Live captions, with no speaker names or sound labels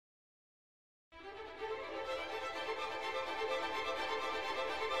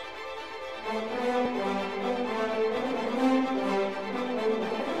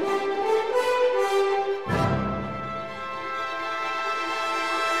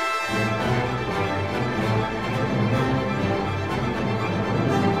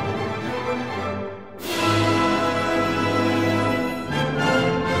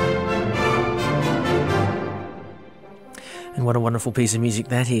what a wonderful piece of music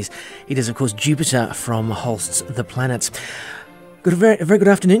that is. It is, of course, Jupiter from Holst's The Planets. A very good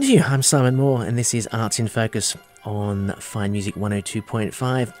afternoon to you. I'm Simon Moore, and this is Arts in Focus on Fine Music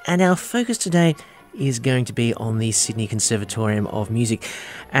 102.5. And our focus today is going to be on the Sydney Conservatorium of Music.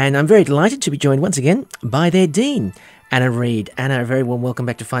 And I'm very delighted to be joined once again by their Dean, Anna Reid. Anna, a very warm welcome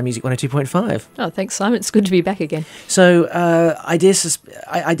back to Fine Music 102.5. Oh, thanks, Simon. It's good to be back again. So I dare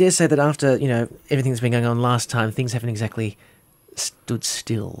say that after everything that's been going on last time, things haven't exactly stood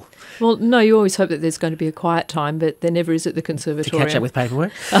still. Well, no, you always hope that there's going to be a quiet time, but there never is at the Conservatorium. To catch up with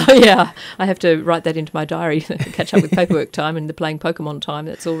paperwork? Oh, yeah. I have to write that into my diary, catch up with paperwork time and the playing Pokemon time.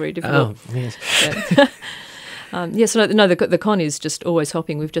 That's all very difficult. Oh, yes. Yeah. The con is just always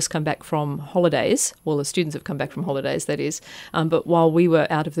hopping. We've just come back from holidays. Well, the students have come back from holidays, that is. But while we were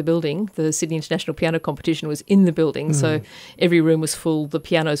out of the building, the Sydney International Piano Competition was in the building. So every room was full. The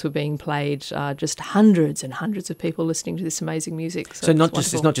pianos were being played. Just hundreds and hundreds of people listening to this amazing music. So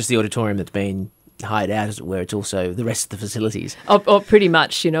it's not just the auditorium that's been hired out, as it were, it's also the rest of the facilities. Oh, pretty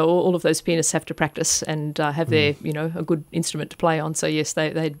much. All of those pianists have to practice and have their, a good instrument to play on. So yes,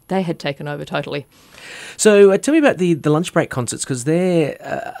 they had taken over totally. So tell me about the lunch break concerts, because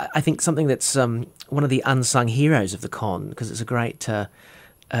they're, I think, something that's one of the unsung heroes of the con, because it's a great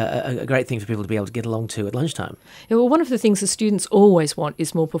thing for people to be able to get along to at lunchtime. Yeah, well, one of the things the students always want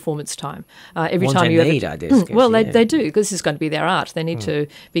is more performance time. They do, because this is going to be their art. They need to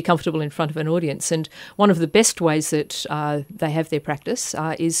be comfortable in front of an audience. And one of the best ways that they have their practice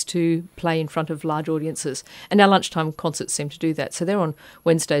is to play in front of large audiences. And our lunchtime concerts seem to do that. So they're on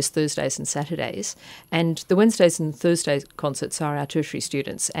Wednesdays, Thursdays and Saturdays. And the Wednesdays and Thursdays concerts are our tertiary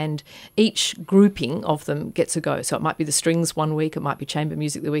students. And each grouping of them gets a go. So it might be the strings one week, it might be chamber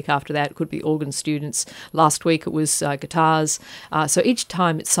music the week after that, it could be organ students. Last week it was guitars. So each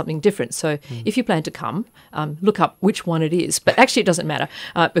time it's something different. So if you plan to come, look up which one it is. But actually it doesn't matter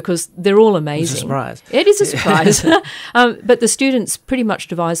because they're all amazing. It's a surprise. It is a surprise. But the students pretty much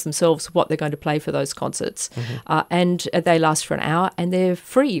devise themselves what they're going to play for those concerts. And they last for an hour and they're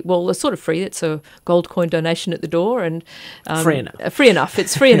free. Well, they're sort of free. It's a gold coin donation at the door. And free enough. Free enough.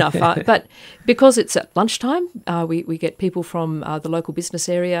 It's free enough. But because it's at lunchtime, we get people from the local business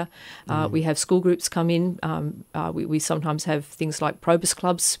area. We have school groups come in. We sometimes have things like Probus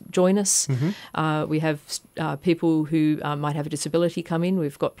clubs join us. We have people who might have a disability come in.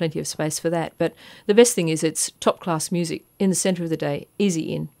 We've got plenty of space for that. But the best thing is it's top-class music in the centre of the day,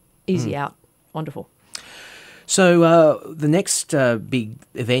 easy in, easy out. Wonderful. So the next big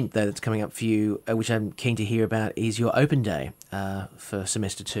event, though, that's coming up for you, which I'm keen to hear about, is your open day for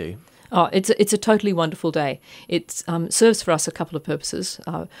semester 2. Oh, it's a totally wonderful day. It serves for us a couple of purposes.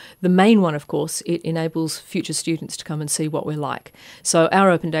 The main one, of course, it enables future students to come and see what we're like. So our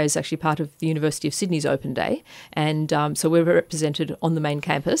Open Day is actually part of the University of Sydney's Open Day, and so we're represented on the main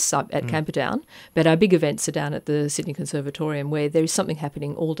campus at Camperdown, but our big events are down at the Sydney Conservatorium where there is something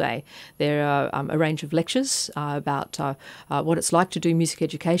happening all day. There are a range of lectures about what it's like to do music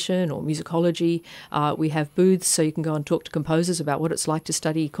education or musicology. We have booths so you can go and talk to composers about what it's like to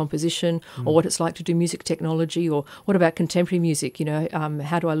study composition, or what it's like to do music technology, or what about contemporary music,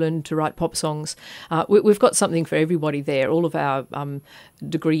 how do I learn to write pop songs? We've got something for everybody there. All of our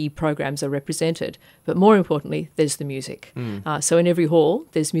degree programs are represented, but more importantly, there's the music. So in every hall,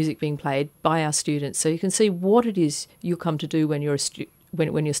 there's music being played by our students, so you can see what it is you come to do when you're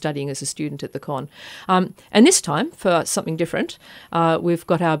when you're studying as a student at the con. And this time, for something different, we've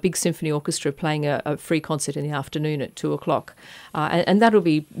got our big symphony orchestra playing a free concert in the afternoon at 2:00. And that'll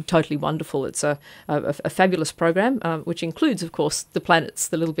be totally wonderful. It's a fabulous program, which includes, of course, the planets,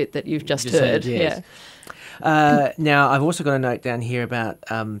 the little bit that you've just heard. Yes. Yeah. Now, I've also got a note down here about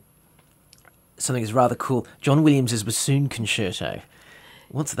something that's rather cool. John Williams' Bassoon Concerto.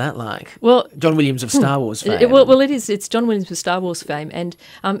 What's that like? Well, John Williams of Star Wars fame. It is. It's John Williams of Star Wars fame, and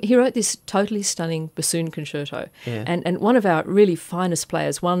he wrote this totally stunning bassoon concerto. Yeah. And one of our really finest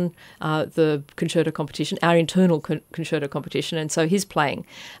players won the concerto competition, our internal concerto competition, and so he's playing.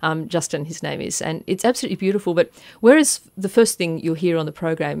 Justin, his name is, and it's absolutely beautiful. But whereas the first thing you'll hear on the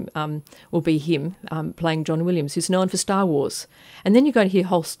program will be him playing John Williams, who's known for Star Wars, and then you're going to hear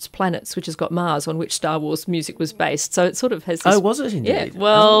Holst's Planets, which has got Mars, on which Star Wars music was based. So it sort of has this... Oh, was it indeed? Yeah.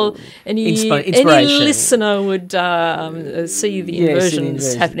 Well, any listener would see the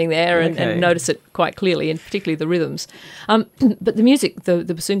inversions happening there and notice it quite clearly, and particularly the rhythms. But the music, the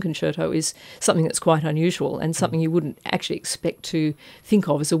bassoon concerto, is something that's quite unusual and something you wouldn't actually expect to think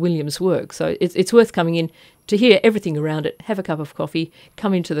of as a Williams work. So it's worth coming in to hear everything around it, have a cup of coffee,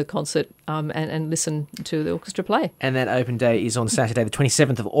 come into the concert and listen to the orchestra play. And that open day is on Saturday, the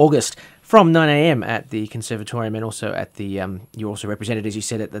 27th of August, from 9 a.m. at the Conservatorium, and also at the, you're also represented, as you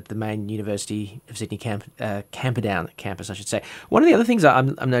said, at the main University of Sydney Camperdown campus, I should say. One of the other things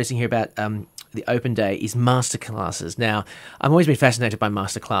I'm noticing here about the open day is masterclasses. Now, I've always been fascinated by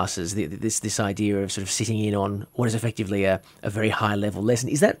masterclasses, this idea of sort of sitting in on what is effectively a very high-level lesson.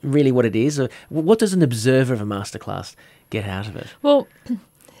 Is that really what it is? Or what does an observer of a masterclass get out of it? Well,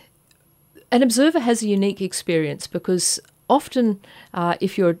 an observer has a unique experience because often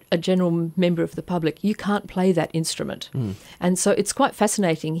if you're a general member of the public, you can't play that instrument. And so it's quite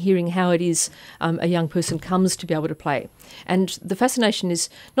fascinating hearing how it is a young person comes to be able to play. And the fascination is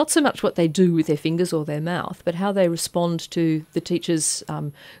not so much what they do with their fingers or their mouth, but how they respond to the teacher's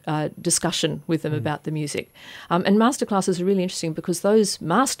discussion with them about the music. And masterclasses are really interesting because those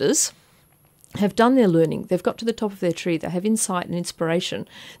masters have done their learning, they've got to the top of their tree, they have insight and inspiration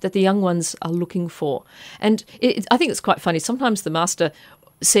that the young ones are looking for. And I think it's quite funny. Sometimes the master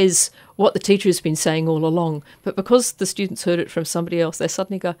says what the teacher has been saying all along, but because the students heard it from somebody else, they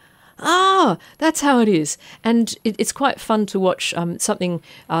suddenly go, that's how it is. And it's quite fun to watch something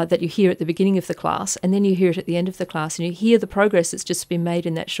that you hear at the beginning of the class, and then you hear it at the end of the class, and you hear the progress that's just been made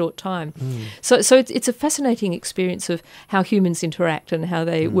in that short time. So it's a fascinating experience of how humans interact and how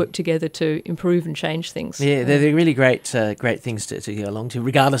they work together to improve and change things. Yeah, they're really great things to go along to,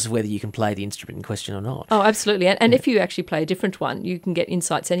 regardless of whether you can play the instrument in question or not. Oh, absolutely. And if you actually play a different one, you can get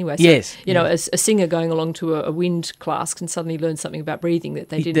insights anyway. So, yes. You know, a singer going along to a wind class can suddenly learn something about breathing that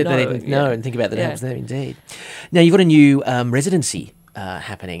they didn't know. And think about that happens there indeed. Now, you've got a new residency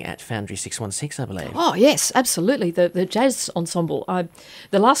happening at Foundry 616, I believe. Oh, yes, absolutely. The jazz ensemble.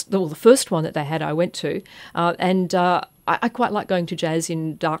 The first one that they had I went to, and I quite like going to jazz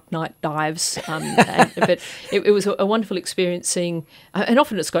in dark night dives, but it was a wonderful experience seeing, and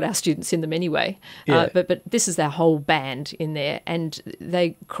often it's got our students in them anyway, but this is their whole band in there, and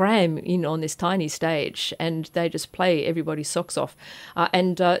they cram in on this tiny stage, and they just play everybody's socks off,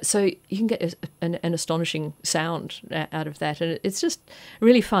 so you can get an astonishing sound out of that, and it's just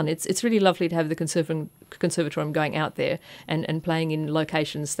really fun. It's really lovely to have the Conservatorium going out there and playing in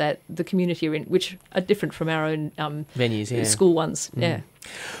locations that the community are in, which are different from our own venues, school ones. Yeah.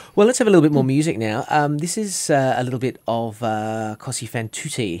 Well, let's have a little bit more music now. This is a little bit of Così fan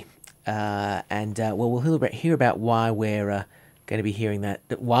tutti, and we'll hear about why we're going to be hearing that,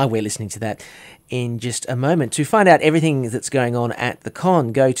 why we're listening to that in just a moment. To find out everything that's going on at the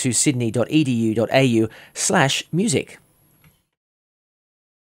con, go to sydney.edu.au/music.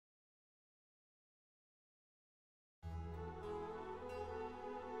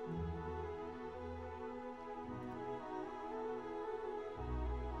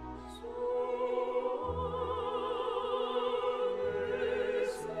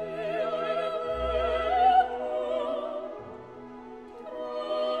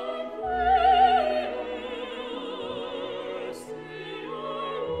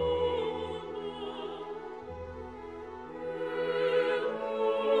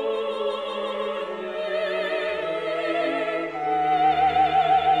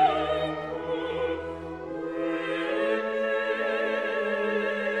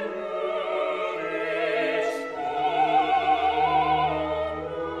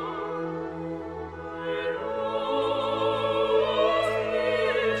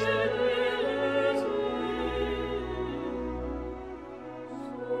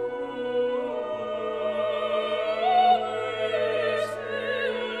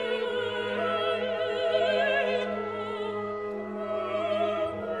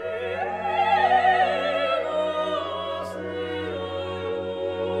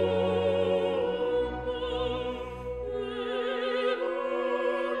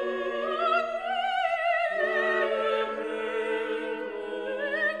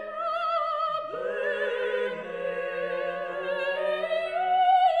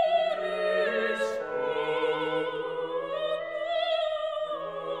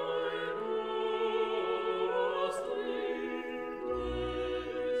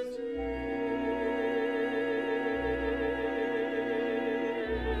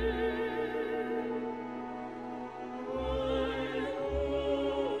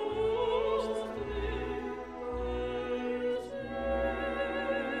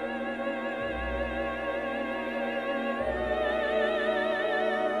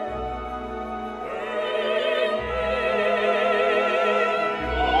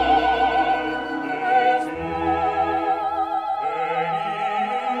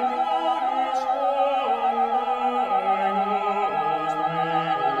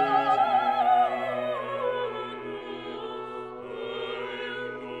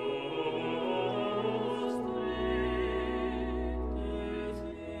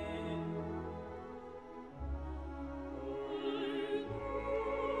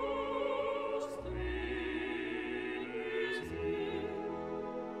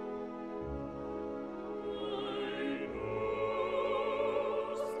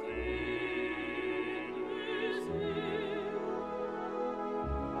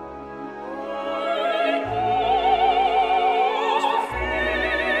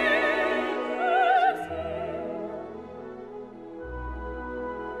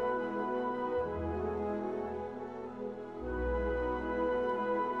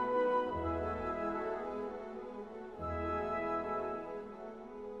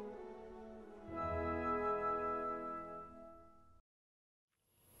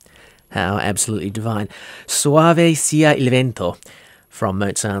 How absolutely divine. Suave sia il vento from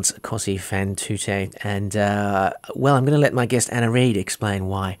Mozart's Così fan tutte. And, well, I'm going to let my guest Anna Reid explain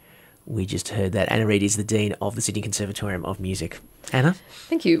why we just heard that. Anna Reid is the Dean of the Sydney Conservatorium of Music. Anna?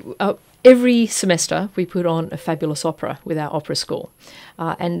 Thank you. Every semester we put on a fabulous opera with our opera school.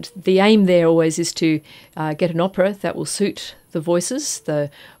 And the aim there always is to get an opera that will suit the voices.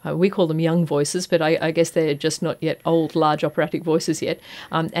 We call them young voices, but I guess they're just not yet old, large operatic voices yet.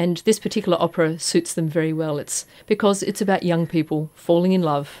 And this particular opera suits them very well. It's because it's about young people falling in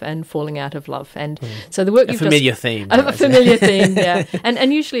love and falling out of love. And so the work A familiar theme. A familiar theme, yeah.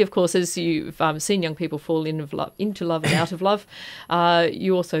 And usually, of course, as you've seen young people fall into love and out of love,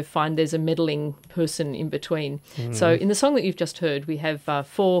 you also find there's a meddling person in between. So in the song that you've just heard, we have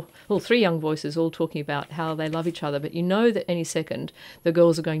three young voices all talking about how they love each other, but you know that any second the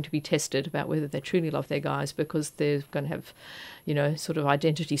girls are going to be tested about whether they truly love their guys, because they're going to have, sort of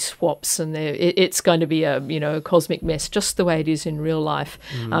identity swaps, and it's going to be a cosmic mess, just the way it is in real life,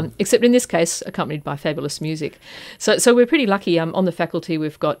 except in this case accompanied by fabulous music. So we're pretty lucky. On the faculty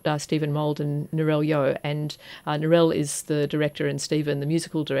we've got Stephen Mould and Narelle Yo, and Narelle is the director and Stephen the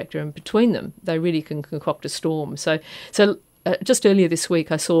musical director, and between them they really can concoct a storm. So just earlier this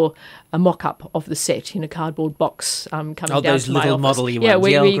week, I saw a mock-up of the set in a cardboard box coming down to my office. Those little model-y ones. Yeah,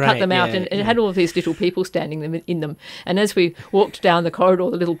 we great. cut them out, and it had all of these little people standing in them. And as we walked down the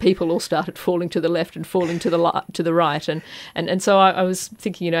corridor, the little people all started falling to the left and falling to the right. And so I was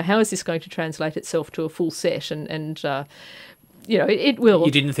thinking, how is this going to translate itself to a full set? And it will.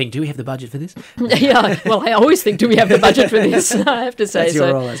 You didn't think, do we have the budget for this? Yeah, well, I always think, do we have the budget for this? I have to say. That's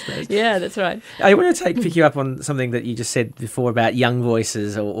your role, I suppose. Yeah, that's right. I want to pick you up on something that you just said before about young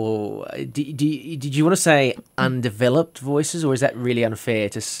voices, or did you want to say undeveloped voices, or is that really unfair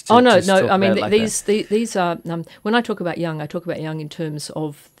to no. I mean, these are, when I talk about young in terms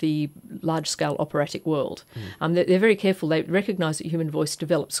of the large-scale operatic world. They're very careful. They recognise that human voice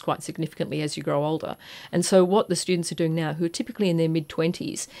develops quite significantly as you grow older. And so what the students are doing now, who are typically in their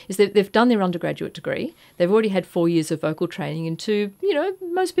mid-20s, is they've done their undergraduate degree. They've already had 4 years of vocal training, and to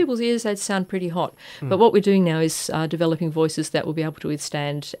most people's ears, they'd sound pretty hot. But what we're doing now is developing voices that will be able to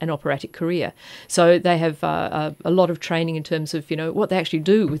withstand an operatic career. So they have a lot of training in terms of what they actually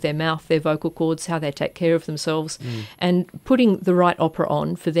do with their mouth, their vocal cords, how they take care of themselves, and putting the right opera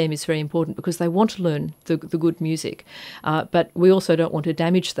on for them is very important, because they want to learn the good music. But we also don't want to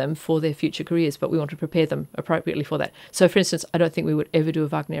damage them for their future careers, but we want to prepare them appropriately for that. So, for instance, I don't think we would ever do a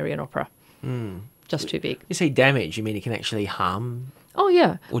Wagnerian opera. Just too big. You say damage, you mean it can actually harm? Oh,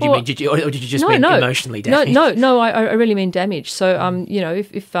 yeah. Or did you just mean emotionally damage? No, I really mean damage. So,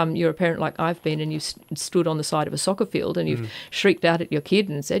 if you're a parent like I've been, and you've stood on the side of a soccer field and you've shrieked out at your kid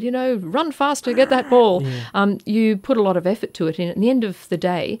and said, run faster, get that ball, you put a lot of effort to it. And at the end of the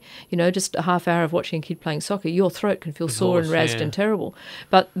day, just a half hour of watching a kid playing soccer, your throat can feel sore and razzed and terrible.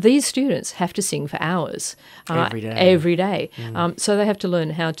 But these students have to sing for hours. Every day. So they have to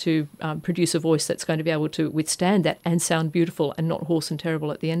learn how to produce a voice that's going to be able to withstand that and sound beautiful and not hoarse and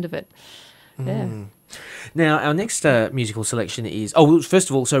terrible at the end of it. Yeah. Now, our next musical selection is...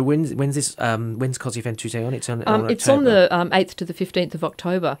 first of all, so when's Così fan tutte on? It's on the 8th to the 15th of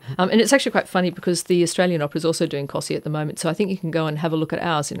October. And it's actually quite funny, because the Australian Opera is also doing Così at the moment. So I think you can go and have a look at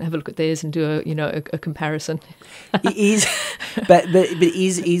ours and have a look at theirs and do a comparison. It is, but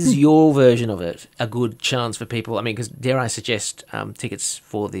is your version of it a good chance for people? I mean, because dare I suggest tickets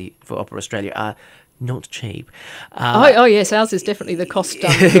for Opera Australia are not cheap. Yes, ours is definitely the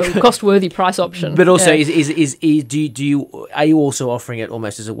cost-worthy price option. But also, are you also offering it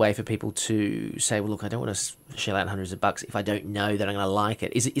almost as a way for people to say, well, look, I don't want to shell out hundreds of bucks if I don't know that I'm going to like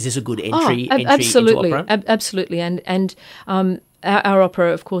it? Is this a good entry absolutely, into opera? Absolutely, and our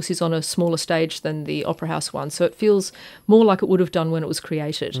opera, of course, is on a smaller stage than the Opera House one, so it feels more like it would have done when it was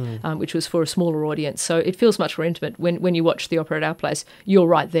created, which was for a smaller audience. So it feels much more intimate. When you watch the opera at our place, you're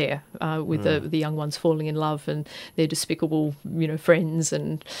right there with the young ones falling in love and their despicable, friends,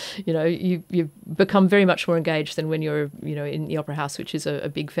 and you become very much more engaged than when you're in the Opera House, which is a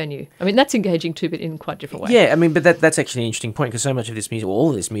big venue. I mean, that's engaging too, but in quite a different way. Yeah, I mean, but that's actually an interesting point, because so much of this music, all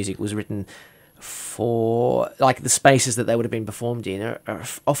of this music, was written for, like, the spaces that they would have been performed in are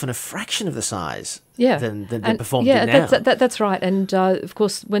often a fraction of the size than performed in now. That's right. And of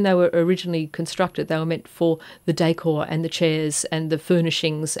course, when they were originally constructed, they were meant for the decor and the chairs and the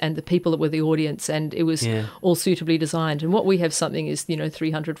furnishings and the people that were the audience, and it was all suitably designed. And what we have something is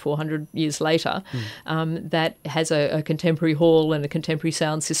 300, 400 years later that has a contemporary hall and a contemporary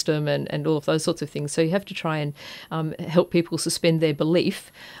sound system and all of those sorts of things. So you have to try and help people suspend their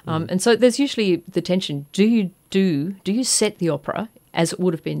belief. And so there's usually the tension: do you set the opera as it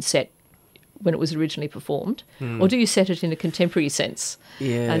would have been set when it was originally performed, or do you set it in a contemporary sense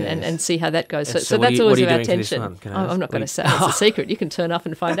and see how that goes? So that's always of our attention. I'm not going to say it's a secret. You can turn up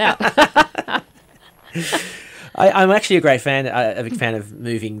and find out. I'm actually a big fan of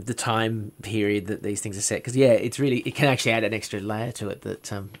moving the time period that these things are set, because it can actually add an extra layer to it that.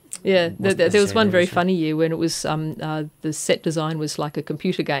 There was one very funny year when it was the set design was like a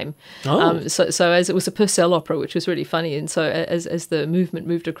computer game. So as it was a Purcell opera, which was really funny, and so as the movement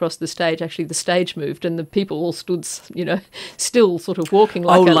moved across the stage, actually the stage moved, and the people all stood, still sort of walking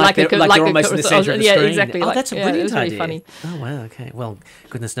they're almost in the centre of the screen. Yeah, exactly. Oh, that's a brilliant it was idea. Really funny. Oh wow, okay. Well,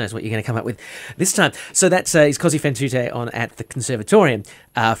 goodness knows what you're going to come up with this time. So that's is Così fan tutte on at the Conservatorium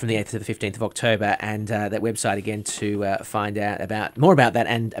from the 8th to the 15th of October, and that website again to find out more about that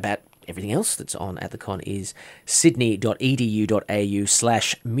and about everything else that's on at the con is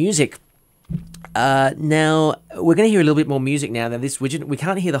sydney.edu.au/music. Now, we're going to hear a little bit more music now. We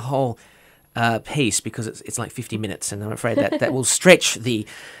can't hear the whole piece because it's like 50 minutes, and I'm afraid that will stretch the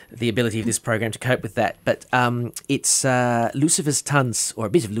ability of this program to cope with that. But it's Lucifer's Tanz, or a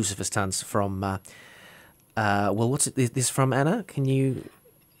bit of Lucifer's Tanz from... what's this from, Anna? Can you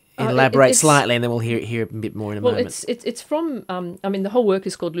elaborate slightly, and then we'll hear a bit more in a moment? It's from, the whole work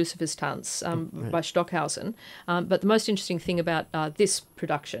is called Lucifer's Tanz by Stockhausen, but the most interesting thing about this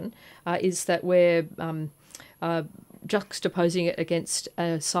production is that we're juxtaposing it against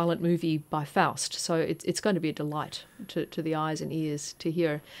a silent movie by Faust, so it's going to be a delight to the eyes and ears to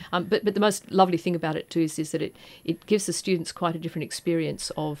hear. But the most lovely thing about it too is that it gives the students quite a different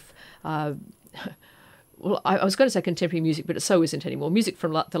experience of... Well, I was going to say contemporary music, but it so isn't anymore. Music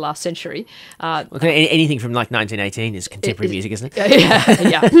from the last century. Anything from like 1918 is contemporary music, isn't it?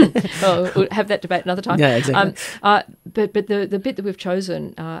 Yeah. We'll have that debate another time. Yeah, exactly. But the bit that we've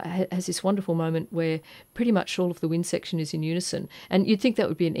chosen has this wonderful moment where pretty much all of the wind section is in unison. And you'd think that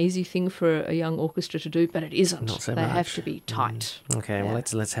would be an easy thing for a young orchestra to do, but it isn't. Not so they much. have to be tight. Okay, well,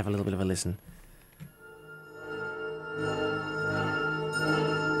 let's have a little bit of a listen.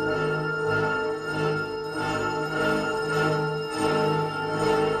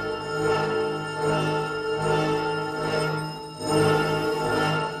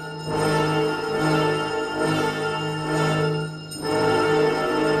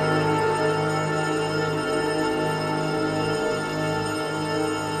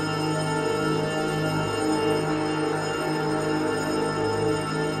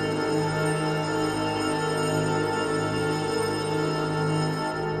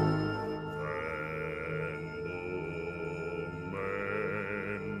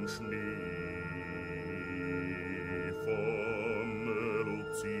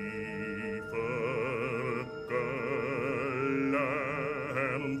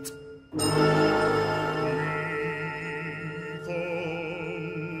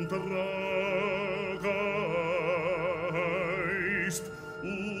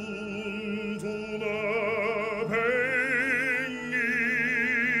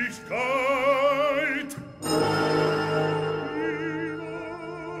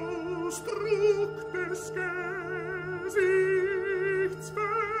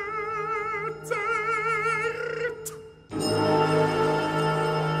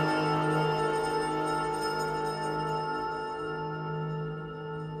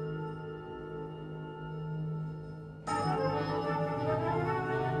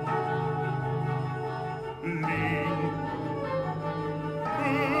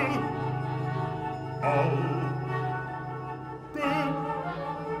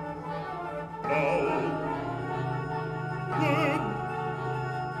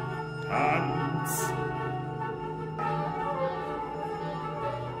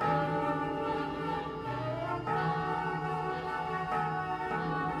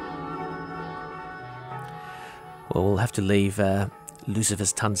 Well, we'll have to leave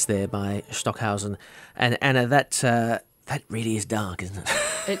Lucifer's Tanz there by Stockhausen. And Anna, that really is dark, isn't it?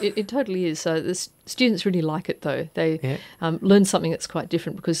 It totally is. The students really like it, though. They learn something that's quite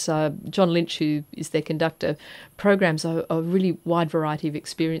different because John Lynch, who is their conductor, programs a really wide variety of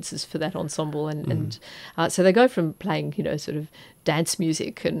experiences for that ensemble. And so they go from playing, sort of dance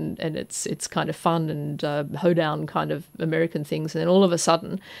music and it's kind of fun and hoedown kind of American things. And then all of a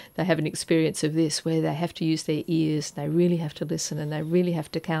sudden they have an experience of this where they have to use their ears, they really have to listen and they really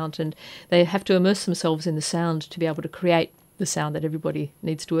have to count and they have to immerse themselves in the sound to be able to create the sound that everybody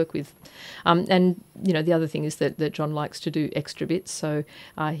needs to work with. And, the other thing is that John likes to do extra bits. So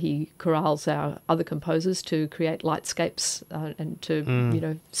he corrals our other composers to create lightscapes and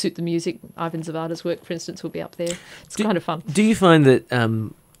to, suit the music. Ivan Zavada's work, for instance, will be up there. It's kind of fun. Do you find that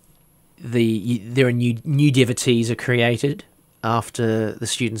there are new devotees are created after the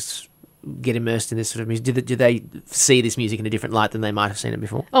students get immersed in this sort of music? Do they see this music in a different light than they might have seen it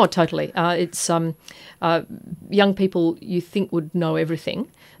before? Oh, totally. It's young people you think would know everything,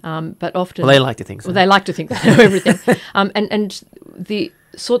 but often... Well, they like to think so. Well, they like to think they know everything. And the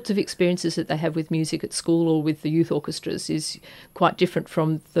sorts of experiences that they have with music at school or with the youth orchestras is quite different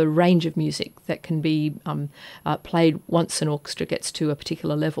from the range of music that can be played once an orchestra gets to a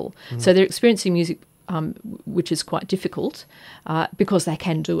particular level. So they're experiencing music which is quite difficult because they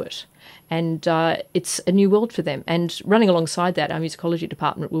can do it. And it's a new world for them. And running alongside that, our musicology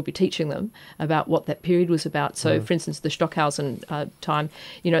department will be teaching them about what that period was about. So, for instance, the Stockhausen time,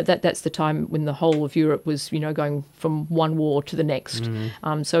 that's the time when the whole of Europe was, going from one war to the next.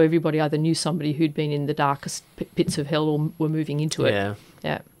 So everybody either knew somebody who'd been in the darkest pits of hell or were moving into it.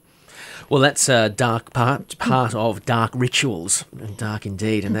 Yeah. Well, that's a dark part of Dark Rituals, dark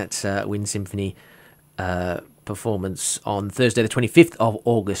indeed, and that's Wind Symphony performance on Thursday, the 25th of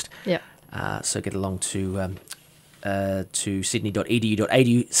August. Yeah. So get along to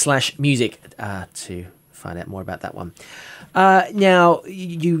sydney.edu.au/music to find out more about that one. Now,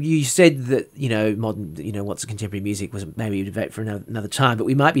 you said that modern, what's contemporary music was maybe a debate for another time, but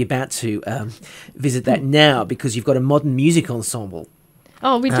we might be about to visit that now because you've got a modern music ensemble.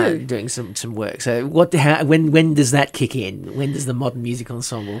 Oh, we do. Doing some work. So when does that kick in? When does the modern music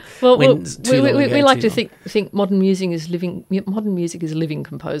ensemble? Well, we like to think modern music is living. Modern music is living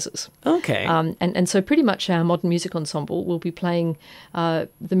composers. Okay. And so pretty much our modern music ensemble will be playing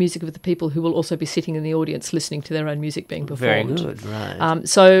the music of the people who will also be sitting in the audience listening to their own music being performed. Very good. Right.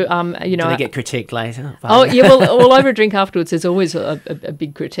 Do they get critiqued later? Oh yeah. Well, over a drink afterwards, there's always a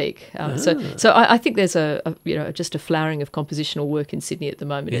big critique. So I think there's just a flowering of compositional work in Sydney at the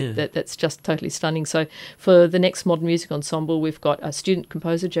moment. Yeah. That's just totally stunning. So for the next modern music ensemble, we've got a student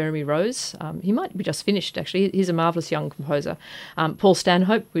composer, Jeremy Rose. He might be just finished, actually. He's a marvellous young composer. Paul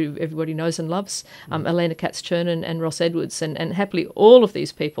Stanhope, who everybody knows and loves, Elena Katz-Chern and Ross Edwards. And happily, all of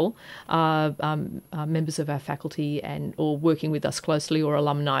these people are members of our faculty or working with us closely or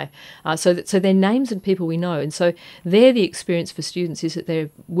alumni. So they're names and people we know. And so the experience for students is that they're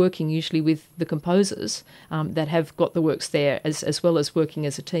working usually with the composers that have got the works there as well as working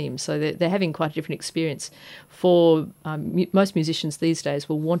as a team. So they're having quite a different experience. For most musicians these days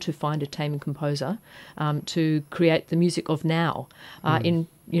will want to find a team and composer to create the music of now. In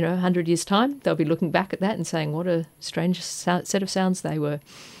 100 years' time, they'll be looking back at that and saying, what a strange set of sounds they were.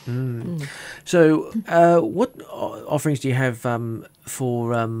 So what offerings do you have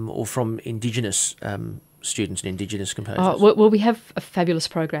for or from Indigenous students and Indigenous composers? Well, we have a fabulous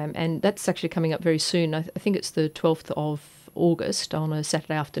program, and that's actually coming up very soon. I think it's the 12th of August on a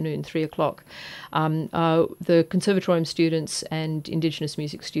Saturday afternoon, 3:00. The Conservatorium students and Indigenous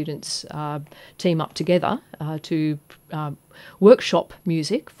music students team up together to workshop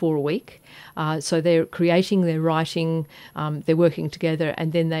music for a week. So they're creating, they're writing, they're working together,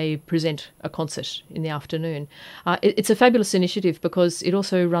 and then they present a concert in the afternoon. It's a fabulous initiative because it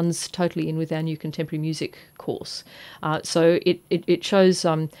also runs totally in with our new contemporary music course. So it shows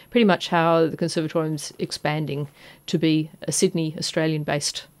pretty much how the Conservatorium's expanding to be a Sydney,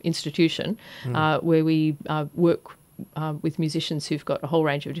 Australian-based institution where we work with musicians who've got a whole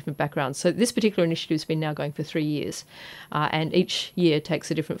range of different backgrounds. So this particular initiative has been now going for 3 years, and each year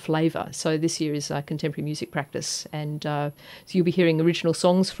takes a different flavour. So this year is contemporary music practice, and so you'll be hearing original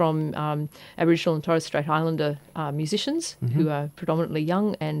songs from Aboriginal and Torres Strait Islander musicians who are predominantly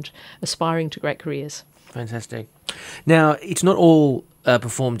young and aspiring to great careers. Fantastic. Now, it's not all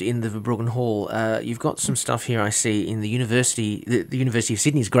performed in the Verbruggen Hall. You've got some stuff here I see in the University of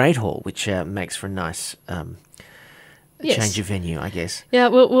Sydney's Great Hall, which makes for a nice change of venue, I guess. Yeah,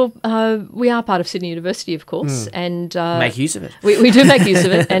 well, we are part of Sydney University, of course, and make use of it. We do make use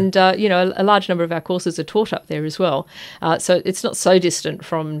of it, and a large number of our courses are taught up there as well. So it's not so distant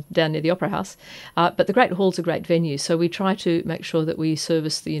from down near the Opera House, but the Great Hall's a great venue. So we try to make sure that we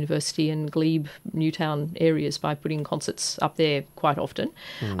service the university and Glebe, Newtown areas by putting concerts up there quite often.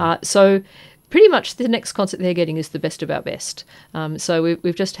 So pretty much the next concert they're getting is the best of our best. So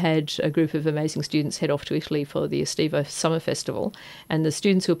we've just had a group of amazing students head off to Italy for the Estivo Summer Festival, and the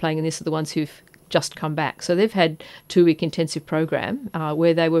students who are playing in this are the ones who've just come back. So they've had 2-week intensive program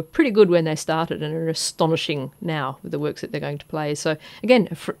where they were pretty good when they started and are astonishing now with the works that they're going to play. So again,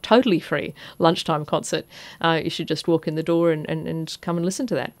 a totally free lunchtime concert. You should just walk in the door and come and listen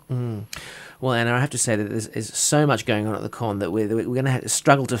to that. Well, Anna, I have to say that there's so much going on at the con that we're going to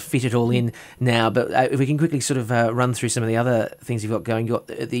struggle to fit it all in now. But if we can quickly sort of run through some of the other things you've got going. You've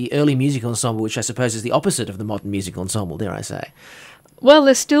got the early music ensemble, which I suppose is the opposite of the modern music ensemble, dare I say. Well,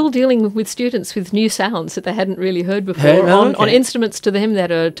 they're still dealing with students with new sounds that they hadn't really heard before on instruments to them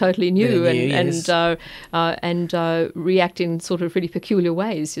that are totally new, and react in sort of really peculiar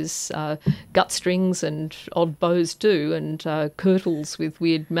ways, as gut strings and odd bows do, and kirtles with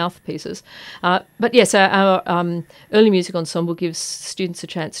weird mouthpieces. But yes, our early music ensemble gives students a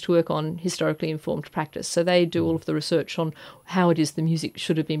chance to work on historically informed practice. So they do all of the research on how it is the music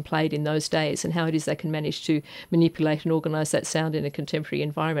should have been played in those days, and how it is they can manage to manipulate and organise that sound in a contemporary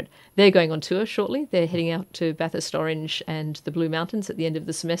environment. They're going on tour shortly. They're heading out to Bathurst Orange and the Blue Mountains at the end of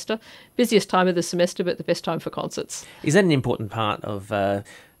the semester. Busiest time of the semester, but the best time for concerts. Is that an important part of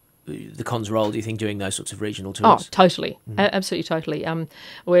the con's role, do you think, doing those sorts of regional tours? Oh, totally. Absolutely, totally.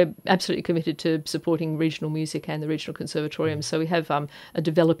 We're absolutely committed to supporting regional music and the Regional Conservatorium. So we have a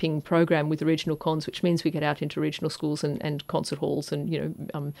developing program with the regional cons, which means we get out into regional schools and concert halls and,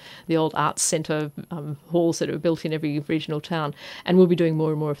 the old arts centre halls that are built in every regional town. And we'll be doing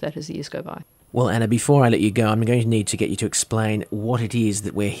more and more of that as the years go by. Well, Anna, before I let you go, I'm going to need to get you to explain what it is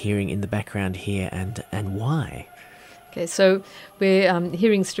that we're hearing in the background here and why. Okay, so we're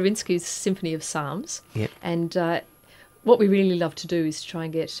hearing Stravinsky's Symphony of Psalms, and what we really love to do is to try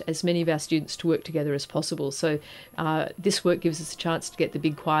and get as many of our students to work together as possible. So this work gives us a chance to get the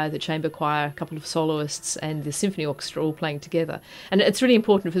big choir, the chamber choir, a couple of soloists and the symphony orchestra all playing together. And it's really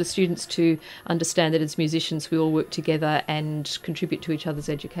important for the students to understand that as musicians we all work together and contribute to each other's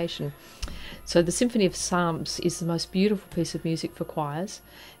education. So the Symphony of Psalms is the most beautiful piece of music for choirs,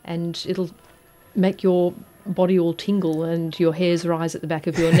 and it'll make your body all tingle and your hairs rise at the back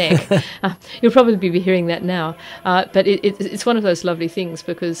of your neck. You'll probably be hearing that now, but it's one of those lovely things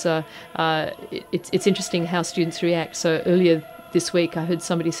because it's interesting how students react. So earlier this week I heard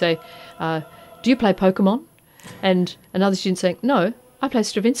somebody say, do you play Pokemon? And another student saying, no, I play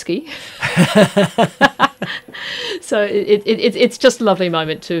Stravinsky. So it's just a lovely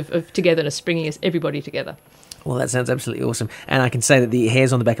moment of togetherness, bringing everybody together. Well, that sounds absolutely awesome. And I can say that the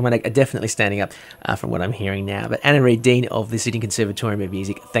hairs on the back of my neck are definitely standing up from what I'm hearing now. But Anna Reid, Dean of the Sydney Conservatorium of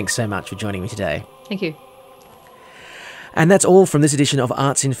Music, thanks so much for joining me today. Thank you. And that's all from this edition of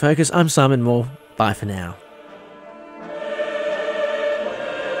Arts in Focus. I'm Simon Moore. Bye for now.